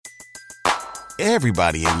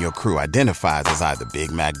Everybody in your crew identifies as either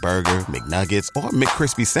Big Mac Burger, McNuggets, or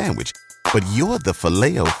McCrispy Sandwich. But you're the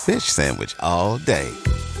Filet-O-Fish Sandwich all day.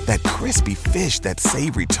 That crispy fish, that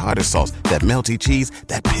savory tartar sauce, that melty cheese,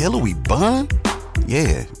 that pillowy bun.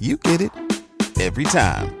 Yeah, you get it. Every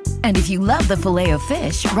time. And if you love the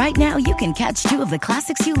Filet-O-Fish, right now you can catch two of the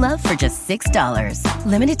classics you love for just $6.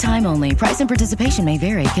 Limited time only. Price and participation may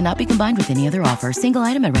vary. Cannot be combined with any other offer. Single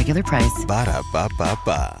item at regular price.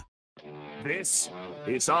 Ba-da-ba-ba-ba. This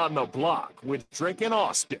is On the Block with Strick and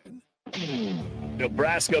Austin.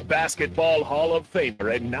 Nebraska Basketball Hall of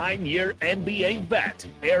Famer and 9-year NBA vet,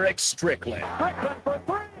 Eric Strickland. For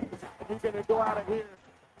three. He's going to go out of here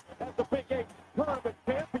as the Big 8 tournament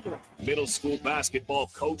champion. Middle school basketball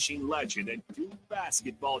coaching legend and Duke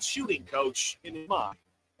basketball shooting coach in mind,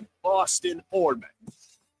 Austin Orman.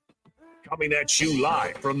 Coming at you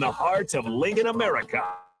live from the heart of Lincoln, America.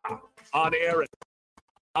 On air and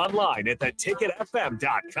online at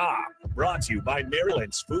theticketfm.com. Brought to you by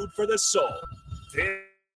Maryland's Food for the Soul.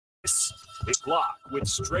 This is Block with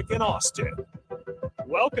Strick and Austin.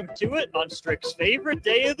 Welcome to it on Strick's favorite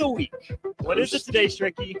day of the week. What is it today,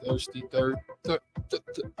 Stricky?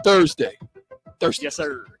 Thursday. Yes,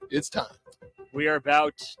 sir. It's time. We are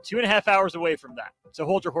about 2.5 hours away from that. So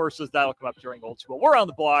hold your horses. That'll come up during Old School. We're on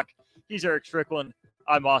the block. He's Eric Strickland.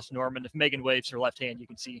 I'm Austin Norman. If Megan waves her left hand, you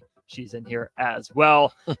can see she's in here as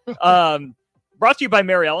well. Brought to you by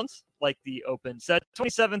Mary Ellen's, like the open set,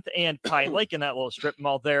 27th and Pine Lake in that little strip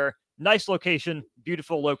mall there. Nice location,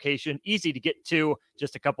 beautiful location, easy to get to.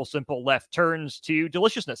 Just a couple simple left turns to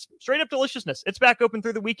deliciousness. Straight up deliciousness. It's back open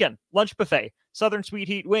through the weekend. Lunch buffet, Southern Sweet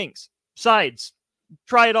Heat wings, sides.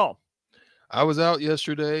 Try it all. I was out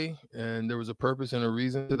yesterday, and there was a purpose and a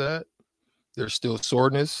reason to that. There's still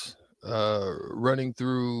soreness running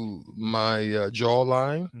through my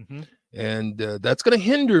jawline. Mm-hmm. And that's going to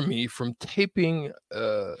hinder me from taping,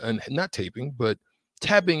 and not taping, but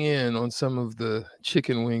tapping in on some of the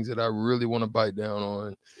chicken wings that I really want to bite down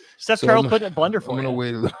on. Steph Carroll put it in a blender for I'm you. going to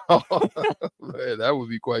wait a little. Man, that would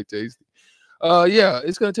be quite tasty. Yeah,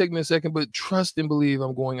 it's going to take me a second, but trust and believe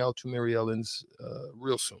I'm going out to Mary Ellen's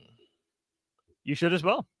real soon. You should as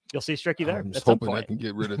well. You'll see Stricky there. I'm just hoping I can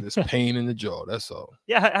get rid of this pain in the jaw. That's all.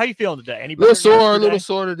 Yeah, how you feeling today? Any little sore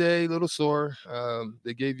today.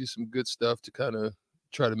 They gave you some good stuff to kind of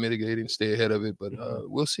try to mitigate and stay ahead of it, but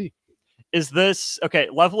we'll see. Is this okay?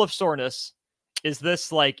 Level of soreness. Is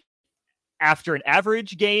this like after an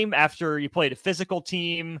average game? After you played a physical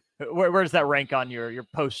team? Where does that rank on your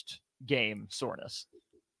post game soreness?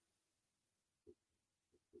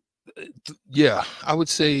 Yeah, I would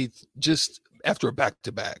say just after a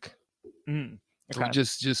back-to-back. Okay.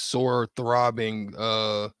 Just sore, throbbing,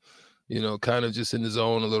 kind of just in the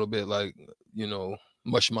zone a little bit, like,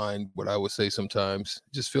 mush mind, what I would say sometimes,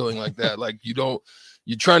 just feeling like that. Like you're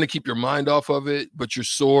trying to keep your mind off of it, but you're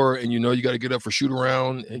sore and you got to get up for shoot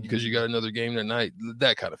around and because you got another game that night,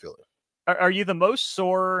 that kind of feeling. Are you the most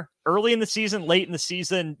sore early in the season, late in the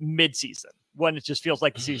season, mid-season, when it just feels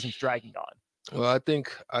like the season's dragging on? Well, I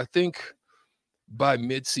think by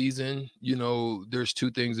mid-season, there's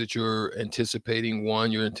two things that you're anticipating.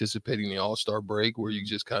 One, you're anticipating the All-Star break where you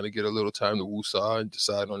just kind of get a little time to woosah and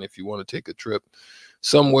decide on if you want to take a trip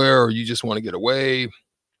somewhere or you just want to get away.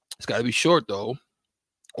 It's got to be short, though.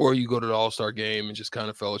 Or you go to the All-Star game and just kind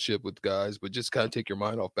of fellowship with guys, but just kind of take your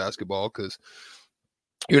mind off basketball because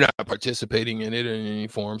you're not participating in it in any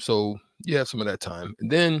form. So you have some of that time.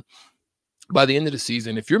 And then by the end of the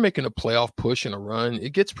season, if you're making a playoff push and a run,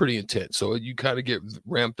 it gets pretty intense. So you kind of get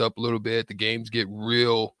ramped up a little bit. The games get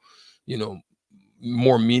real,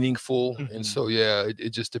 more meaningful. Mm-hmm. And so, yeah, it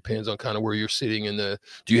just depends on kind of where you're sitting do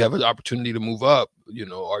you have an opportunity to move up?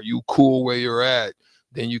 Are you cool where you're at?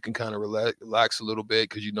 Then you can kind of relax a little bit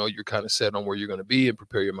because you're kind of set on where you're going to be and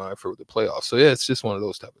prepare your mind for the playoffs. So, yeah, it's just one of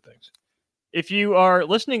those type of things. If you are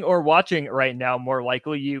listening or watching right now, more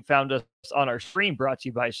likely you found us on our stream brought to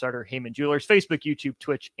you by Sutter Heyman Jewelers. Facebook, YouTube,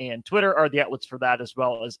 Twitch, and Twitter are the outlets for that, as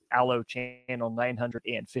well as Allo Channel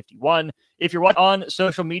 951. If you're on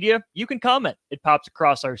social media, you can comment. It pops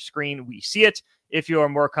across our screen. We see it. If you are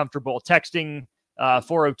more comfortable texting,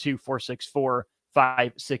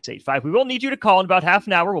 402-464-5685. We will need you to call in about half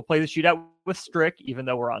an hour. We'll play the shootout with Strick, even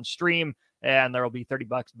though we're on stream, and there will be $30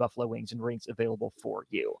 Buffalo Wings and rings available for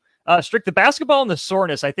you. Strick, the basketball and the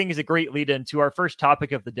soreness, I think, is a great lead into our first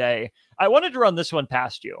topic of the day. I wanted to run this one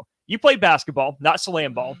past you. You played basketball, not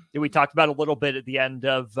slam ball. We talked about a little bit at the end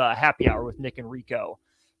of Happy Hour with Nick and Rico.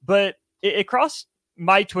 But it crossed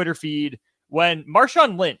my Twitter feed when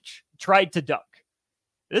Marshawn Lynch tried to dunk.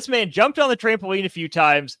 This man jumped on the trampoline a few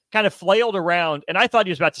times, kind of flailed around, and I thought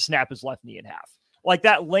he was about to snap his left knee in half. Like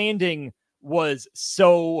that landing was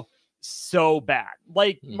so bad.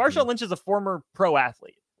 Like Marshawn Lynch is a former pro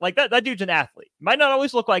athlete. Like that dude's an athlete. Might not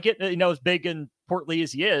always look like it, as big and portly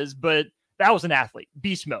as he is, but that was an athlete.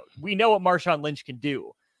 Beast mode. We know what Marshawn Lynch can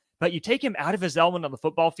do. But you take him out of his element on the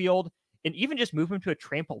football field and even just move him to a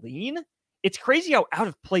trampoline, it's crazy how out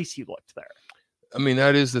of place he looked there. I mean,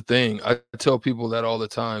 that is the thing. I tell people that all the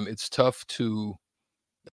time. It's tough to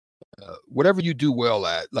whatever you do well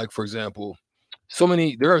at. Like, for example,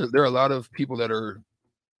 there are a lot of people that are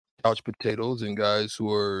couch potatoes and guys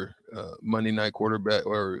who are Monday night quarterback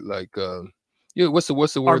or like what's the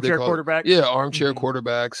word armchair they call quarterback? It? Yeah, armchair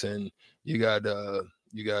quarterbacks, and you got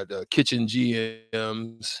kitchen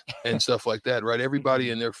GMs and stuff like that, right?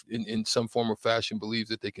 Everybody in some form or fashion believes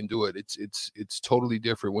that they can do it. It's totally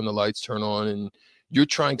different when the lights turn on and you're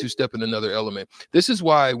trying to step in another element. This is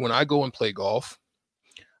why when I go and play golf,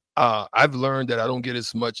 I've learned that I don't get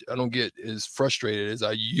as frustrated as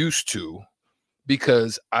I used to,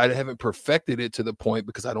 because I haven't perfected it to the point,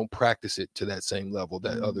 because I don't practice it to that same level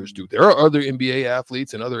that others do. There are other NBA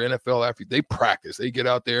athletes and other NFL athletes. They practice. They get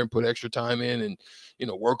out there and put extra time in and,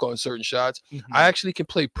 work on certain shots. I actually can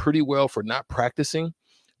play pretty well for not practicing.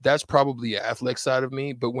 That's probably the athletic side of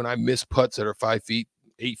me. But when I miss putts that are 5 feet,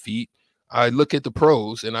 8 feet, I look at the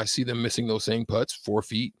pros and I see them missing those same putts 4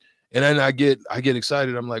 feet. And then I get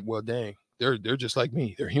excited. I'm like, well, dang. They're just like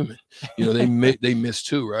me. They're human. They miss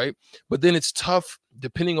too, right? But then it's tough,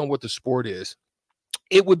 depending on what the sport is.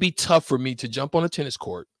 It would be tough for me to jump on a tennis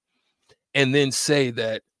court and then say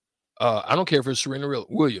that I don't care if it's Serena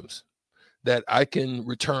Williams, that I can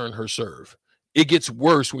return her serve. It gets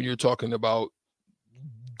worse when you're talking about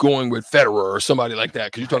going with Federer or somebody like that,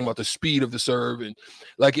 because you're talking about the speed of the serve, and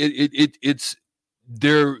like it's.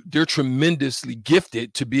 They're tremendously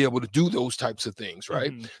gifted to be able to do those types of things,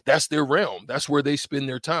 right? That's their realm. That's where they spend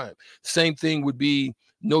their time. Same thing would be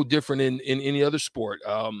no different in any other sport.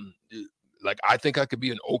 Like, I think I could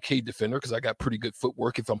be an okay defender because I got pretty good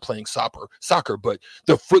footwork if I'm playing soccer, but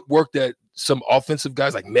the footwork that some offensive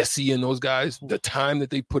guys like Messi and those guys, the time that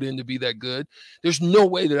they put in to be that good, there's no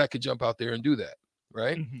way that I could jump out there and do that,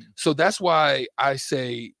 right? So that's why I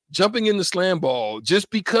say jumping in the slam ball, just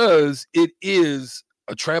because it is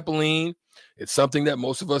a trampoline, it's something that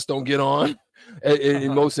most of us don't get on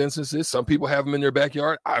in most instances. Some people have them in their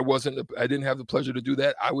backyard. I didn't have the pleasure to do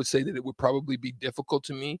that. I would say that it would probably be difficult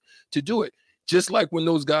to me to do it. Just like when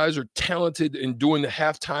those guys are talented in doing the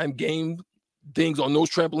halftime game things on those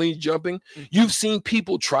trampolines jumping, you've seen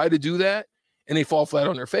people try to do that and they fall flat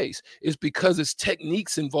on their face. It's because it's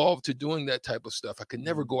techniques involved to doing that type of stuff. I could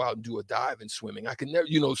never go out and do a dive in swimming. I could never,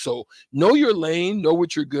 so know your lane, know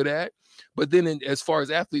what you're good at. But then as far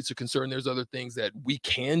as athletes are concerned, there's other things that we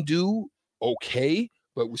can do okay,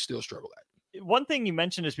 but we still struggle at. One thing you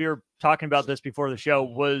mentioned as we were talking about this before the show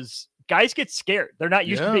was guys get scared. They're not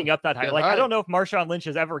used to being up that high. I don't know if Marshawn Lynch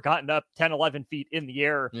has ever gotten up 10, 11 feet in the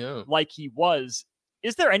air like he was.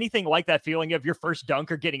 Is there anything like that feeling of your first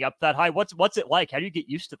dunk or getting up that high? What's it like? How do you get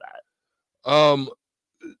used to that?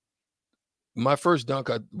 My first dunk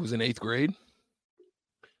was in 8th grade.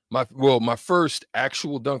 My first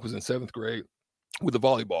actual dunk was in 7th grade with the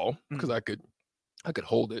volleyball, because I could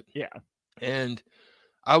hold it. Yeah. And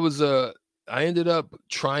I ended up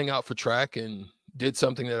trying out for track and did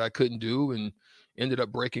something that I couldn't do and ended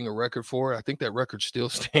up breaking a record for it. I think that record still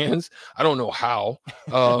stands. I don't know how,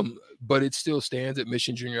 but it still stands at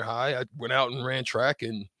Mission Junior High. I went out and ran track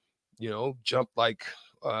and, jumped like,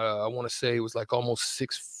 I want to say it was like almost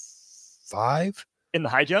 6'5". In the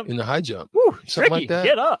high jump? In the high jump. Woo, something tricky. like that.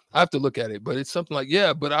 Get up. I have to look at it, but it's something like,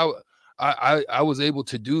 but I was able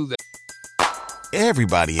to do that.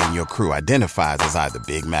 Everybody in your crew identifies as either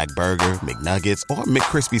Big Mac Burger, McNuggets, or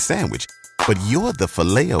McCrispy Sandwich. But you're the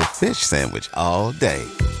Filet-O-Fish Sandwich all day.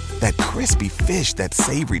 That crispy fish, that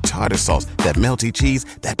savory tartar sauce, that melty cheese,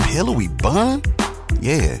 that pillowy bun.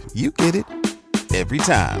 Yeah, you get it. Every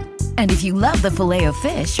time. And if you love the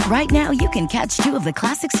Filet-O-Fish, right now you can catch 2 of the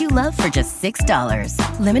classics you love for just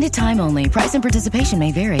 $6. Limited time only. Price and participation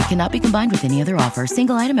may vary. Cannot be combined with any other offer.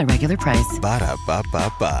 Single item at regular price.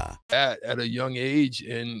 Ba-da-ba-ba-ba. At a young age,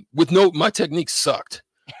 and my technique sucked.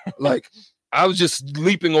 Like, I was just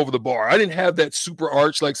leaping over the bar. I didn't have that super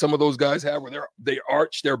arch like some of those guys have where they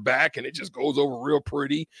arch their back and it just goes over real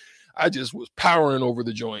pretty. I just was powering over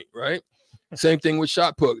the joint, right? Same thing with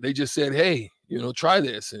shot put. They just said, hey, try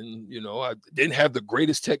this. And, I didn't have the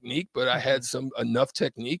greatest technique, but I had enough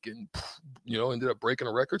technique and, ended up breaking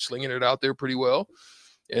a record, slinging it out there pretty well.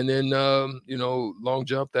 And then, long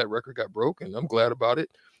jump, that record got broke and I'm glad about it.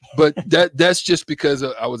 But that's just because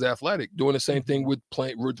I was athletic. Doing the same thing with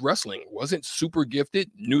wrestling. Wasn't super gifted.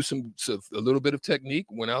 Knew a little bit of technique.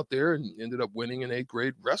 Went out there and ended up winning in 8th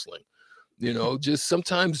grade wrestling. Just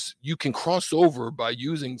sometimes you can cross over by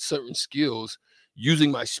using certain skills,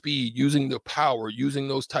 using my speed, using the power, using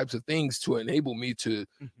those types of things to enable me to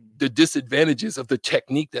the disadvantages of the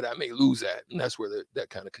technique that I may lose at. And that's where that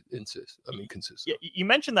kind of consists. Yeah, you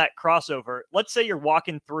mentioned that crossover. Let's say you're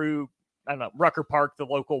walking through, I don't know, Rucker Park, the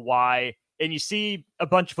local Y, and you see a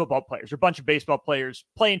bunch of football players or a bunch of baseball players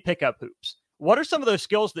playing pickup hoops. What are some of those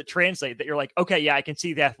skills that translate that you're like, okay, yeah, I can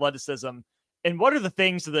see the athleticism? And what are the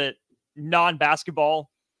things that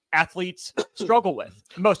non-basketball athletes struggle with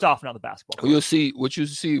most often on the basketball court?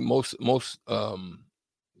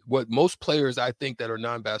 What most players, I think, that are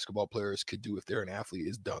non-basketball players could do if they're an athlete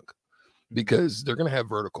is dunk, because they're going to have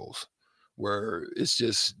verticals where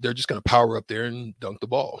they're just going to power up there and dunk the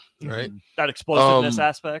ball, right? That explosiveness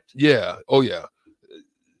aspect. Yeah. Oh yeah.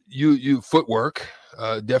 You footwork,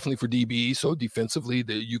 definitely for DB. So defensively,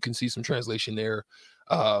 you can see some translation there.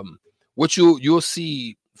 What you'll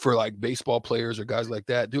see for like baseball players or guys like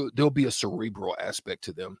that, there'll be a cerebral aspect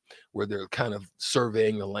to them where they're kind of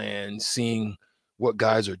surveying the land, seeing what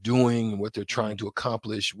guys are doing and what they're trying to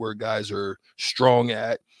accomplish, where guys are strong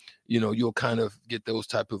at. You'll kind of get those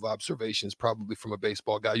type of observations probably from a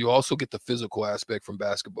baseball guy. You also get the physical aspect from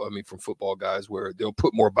from football guys, where they'll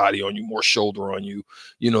put more body on you, more shoulder on you.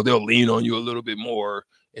 They'll lean on you a little bit more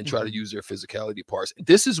and try to use their physicality parts.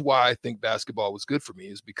 This is why I think basketball was good for me,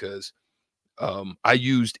 is because I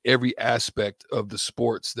used every aspect of the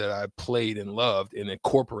sports that I played and loved and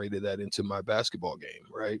incorporated that into my basketball game,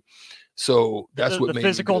 right? So that's what made the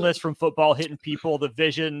physicalness from football, hitting people, the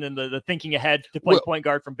vision and the thinking ahead to play point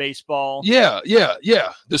guard from baseball. Yeah.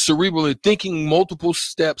 The cerebral, thinking multiple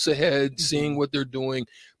steps ahead, seeing what they're doing.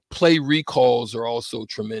 Play recalls are also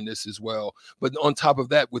tremendous as well. But on top of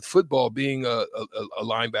that, with football being a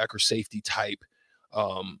linebacker safety type,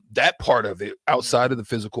 that part of it outside of the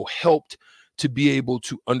physical helped to be able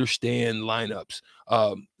to understand lineups,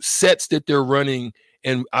 sets that they're running,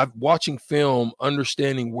 and I'm watching film,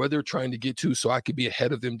 understanding where they're trying to get to so I could be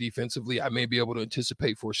ahead of them defensively. I may be able to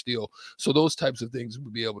anticipate for a steal. So those types of things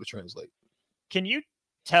would be able to translate. Can you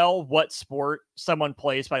tell what sport someone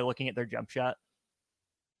plays by looking at their jump shot?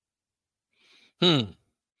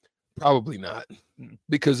 Probably not,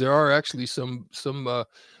 because there are actually some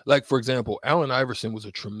like, for example, Allen Iverson was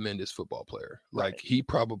a tremendous football player. Like, he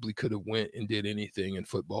probably could have went and did anything in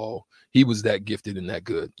football. He was that gifted and that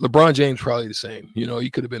good. LeBron James, probably the same. He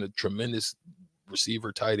could have been a tremendous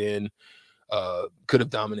receiver, tight end, could have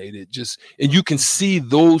dominated. And you can see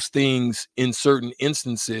those things in certain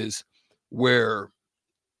instances where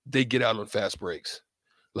they get out on fast breaks.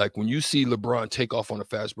 Like, when you see LeBron take off on a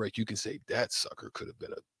fast break, you can say that sucker could have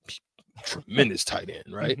been a tremendous tight end,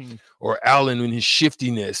 right? Or Allen in his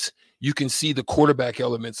shiftiness, you can see the quarterback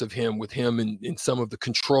elements of him with him in some of the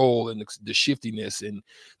control and the shiftiness and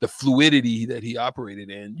the fluidity that he operated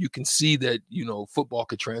in. You can see that, football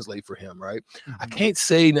could translate for him, right? I can't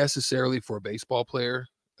say necessarily for a baseball player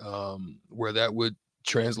where that would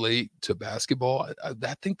translate to basketball.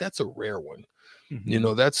 I think that's a rare one.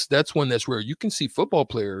 That's one that's rare. You can see football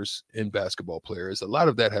players and basketball players. A lot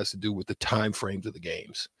of that has to do with the time frames of the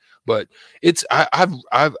games, but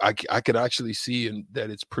I could actually see that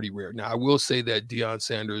it's pretty rare. Now, I will say that Deion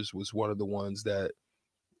Sanders was one of the ones that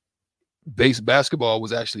basketball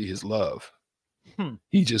was actually his love.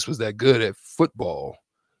 He just was that good at football,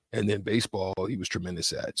 and then baseball he was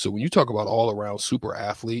tremendous at. So when you talk about all around super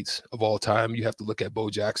athletes of all time, you have to look at Bo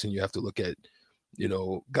Jackson. You have to look at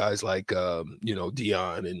guys like,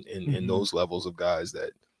 Deion and those levels of guys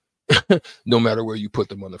that no matter where you put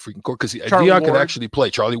them on the freaking court, because Deion could actually play.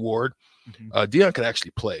 Charlie Ward, Deion could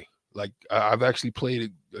actually play. Like, I've actually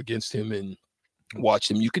played against him and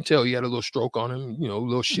watched him. You can tell he had a little stroke on him, a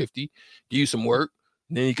little shifty, give you some work,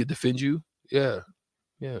 and then he could defend you. Yeah.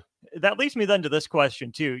 That leads me then to this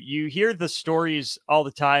question too. You hear the stories all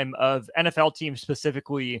the time of NFL teams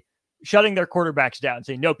specifically shutting their quarterbacks down,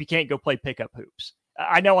 saying, nope, you can't go play pickup hoops.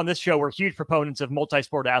 I know on this show, we're huge proponents of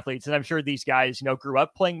multi-sport athletes, and I'm sure these guys, grew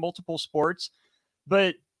up playing multiple sports.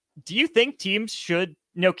 But do you think teams should,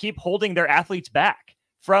 keep holding their athletes back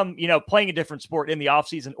from, playing a different sport in the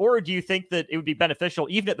offseason? Or do you think that it would be beneficial,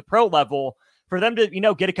 even at the pro level, for them to,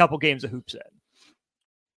 get a couple games of hoops in?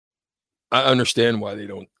 I understand why they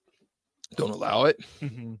don't allow it.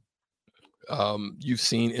 You've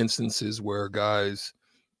seen instances where guys,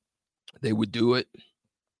 they would do it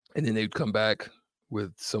and then they'd come back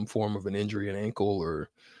with some form of an injury, an ankle or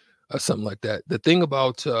something like that. The thing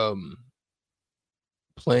about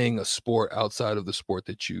playing a sport outside of the sport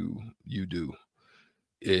that you do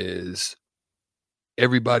is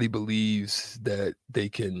everybody believes that they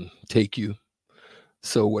can take you.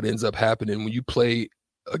 So what ends up happening when you play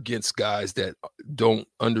against guys that don't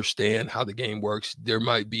understand how the game works, there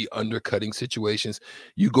might be undercutting situations.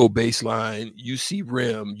 You go baseline, you see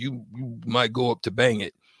rim, you might go up to bang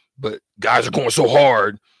it, but guys are going so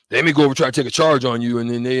hard, they may go over try to take a charge on you, and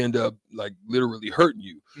then they end up like literally hurting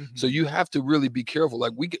you. Mm-hmm. So you have to really be careful.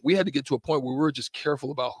 Like we had to get to a point where we were just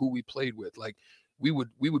careful about who we played with. Like we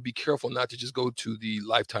would be careful not to just go to the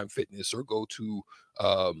Lifetime Fitness or go to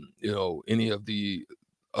any of the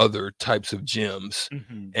other types of gyms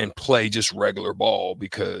and play just regular ball,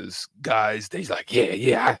 because guys, they's like,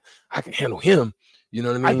 yeah, I can handle him. You know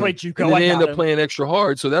what I mean? I played JUCO. And they end up playing extra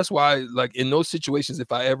hard. So that's why, like in those situations,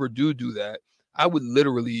 if I ever do that, I would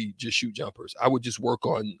literally just shoot jumpers. I would just work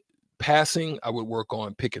on passing. I would work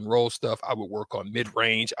on pick and roll stuff. I would work on mid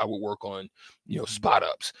range. I would work on, spot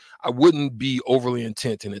ups. I wouldn't be overly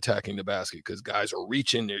intent in attacking the basket, because guys are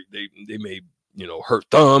reaching. They may, hurt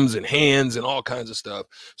thumbs and hands and all kinds of stuff.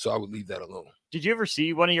 So I would leave that alone. Did you ever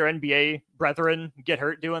see one of your NBA brethren get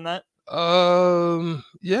hurt doing that?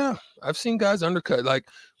 Yeah, I've seen guys undercut. Like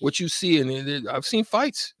what you see, and I've seen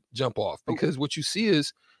fights jump off, because what you see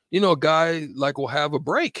is, a guy like will have a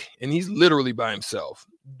break and he's literally by himself.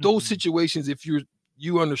 Those situations, if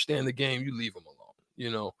you understand the game, you leave him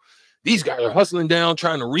alone. These guys are hustling down,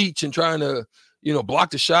 trying to reach and trying to,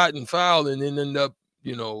 block the shot and foul, and then end up,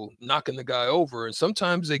 knocking the guy over. And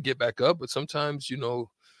sometimes they get back up, but sometimes,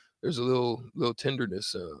 there's a little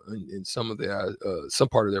tenderness in some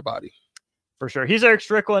part of their body. For sure. He's Eric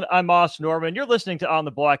Strickland. I'm Moss Norman. You're listening to On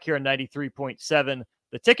the Block here on 93.7.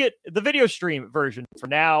 The Ticket, the video stream version for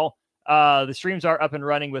now. The streams are up and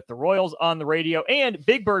running with the Royals on the radio. And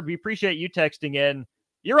Big Bird, we appreciate you texting in.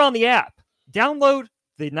 You're on the app. Download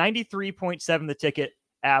the 93.7 The Ticket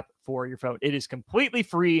app for your phone. It is completely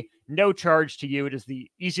free, no charge to you. It is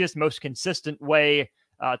the easiest, most consistent way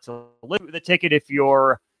to live with The Ticket. If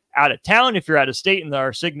you're out of town, if you're out of state and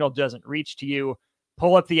our signal doesn't reach to you,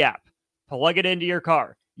 pull up the app, plug it into your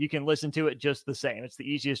car. You can listen to it just the same. It's the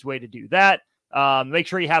easiest way to do that. Make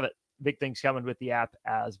sure you have it. Big things coming with the app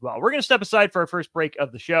as well. We're going to step aside for our first break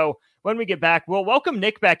of the show. When we get back, we'll welcome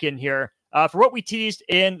Nick back in here for what we teased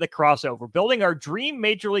in the crossover, building our dream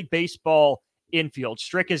Major League Baseball infield.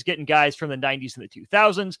 Strick is getting guys from the 90s and the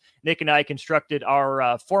 2000s. Nick and I constructed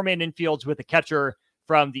our four-man infields with a catcher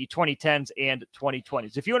from the 2010s and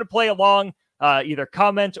 2020s. If you want to play along, either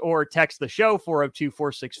comment or text the show,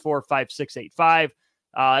 402-464-5685.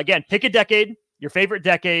 Again, pick a decade, your favorite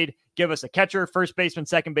decade. Give us a catcher, first baseman,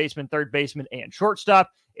 second baseman, third baseman, and shortstop,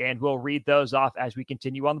 and we'll read those off as we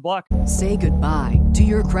continue on the block. Say goodbye to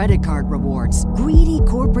your credit card rewards. Greedy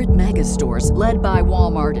corporate mega stores, led by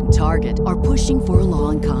Walmart and Target, are pushing for a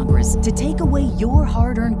law in Congress to take away your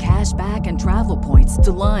hard-earned cash back and travel points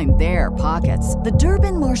to line their pockets. The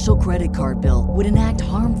Durbin-Marshall credit card bill would enact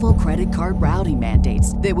harmful credit card routing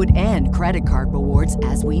mandates that would end credit card rewards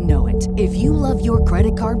as we know it. If you love your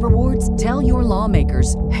credit card rewards, tell your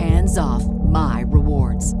lawmakers, hands off my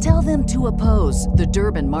rewards. Tell them to oppose the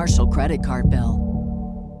Durbin-Marshall credit card bill.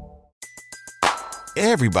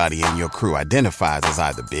 Everybody in your crew identifies as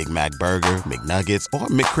either Big Mac Burger, McNuggets, or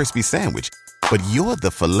McCrispy Sandwich. But you're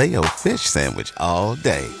the Filet-O-Fish Sandwich all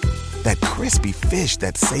day. That crispy fish,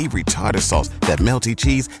 that savory tartar sauce, that melty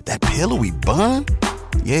cheese, that pillowy bun.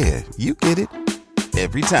 Yeah, you get it.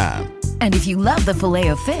 Every time. And if you love the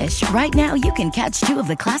Filet-O-Fish, right now you can catch two of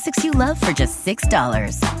the classics you love for just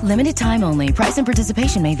 $6. Limited time only. Price and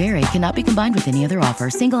participation may vary. Cannot be combined with any other offer.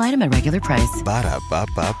 Single item at regular price.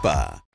 Ba-da-ba-ba-ba.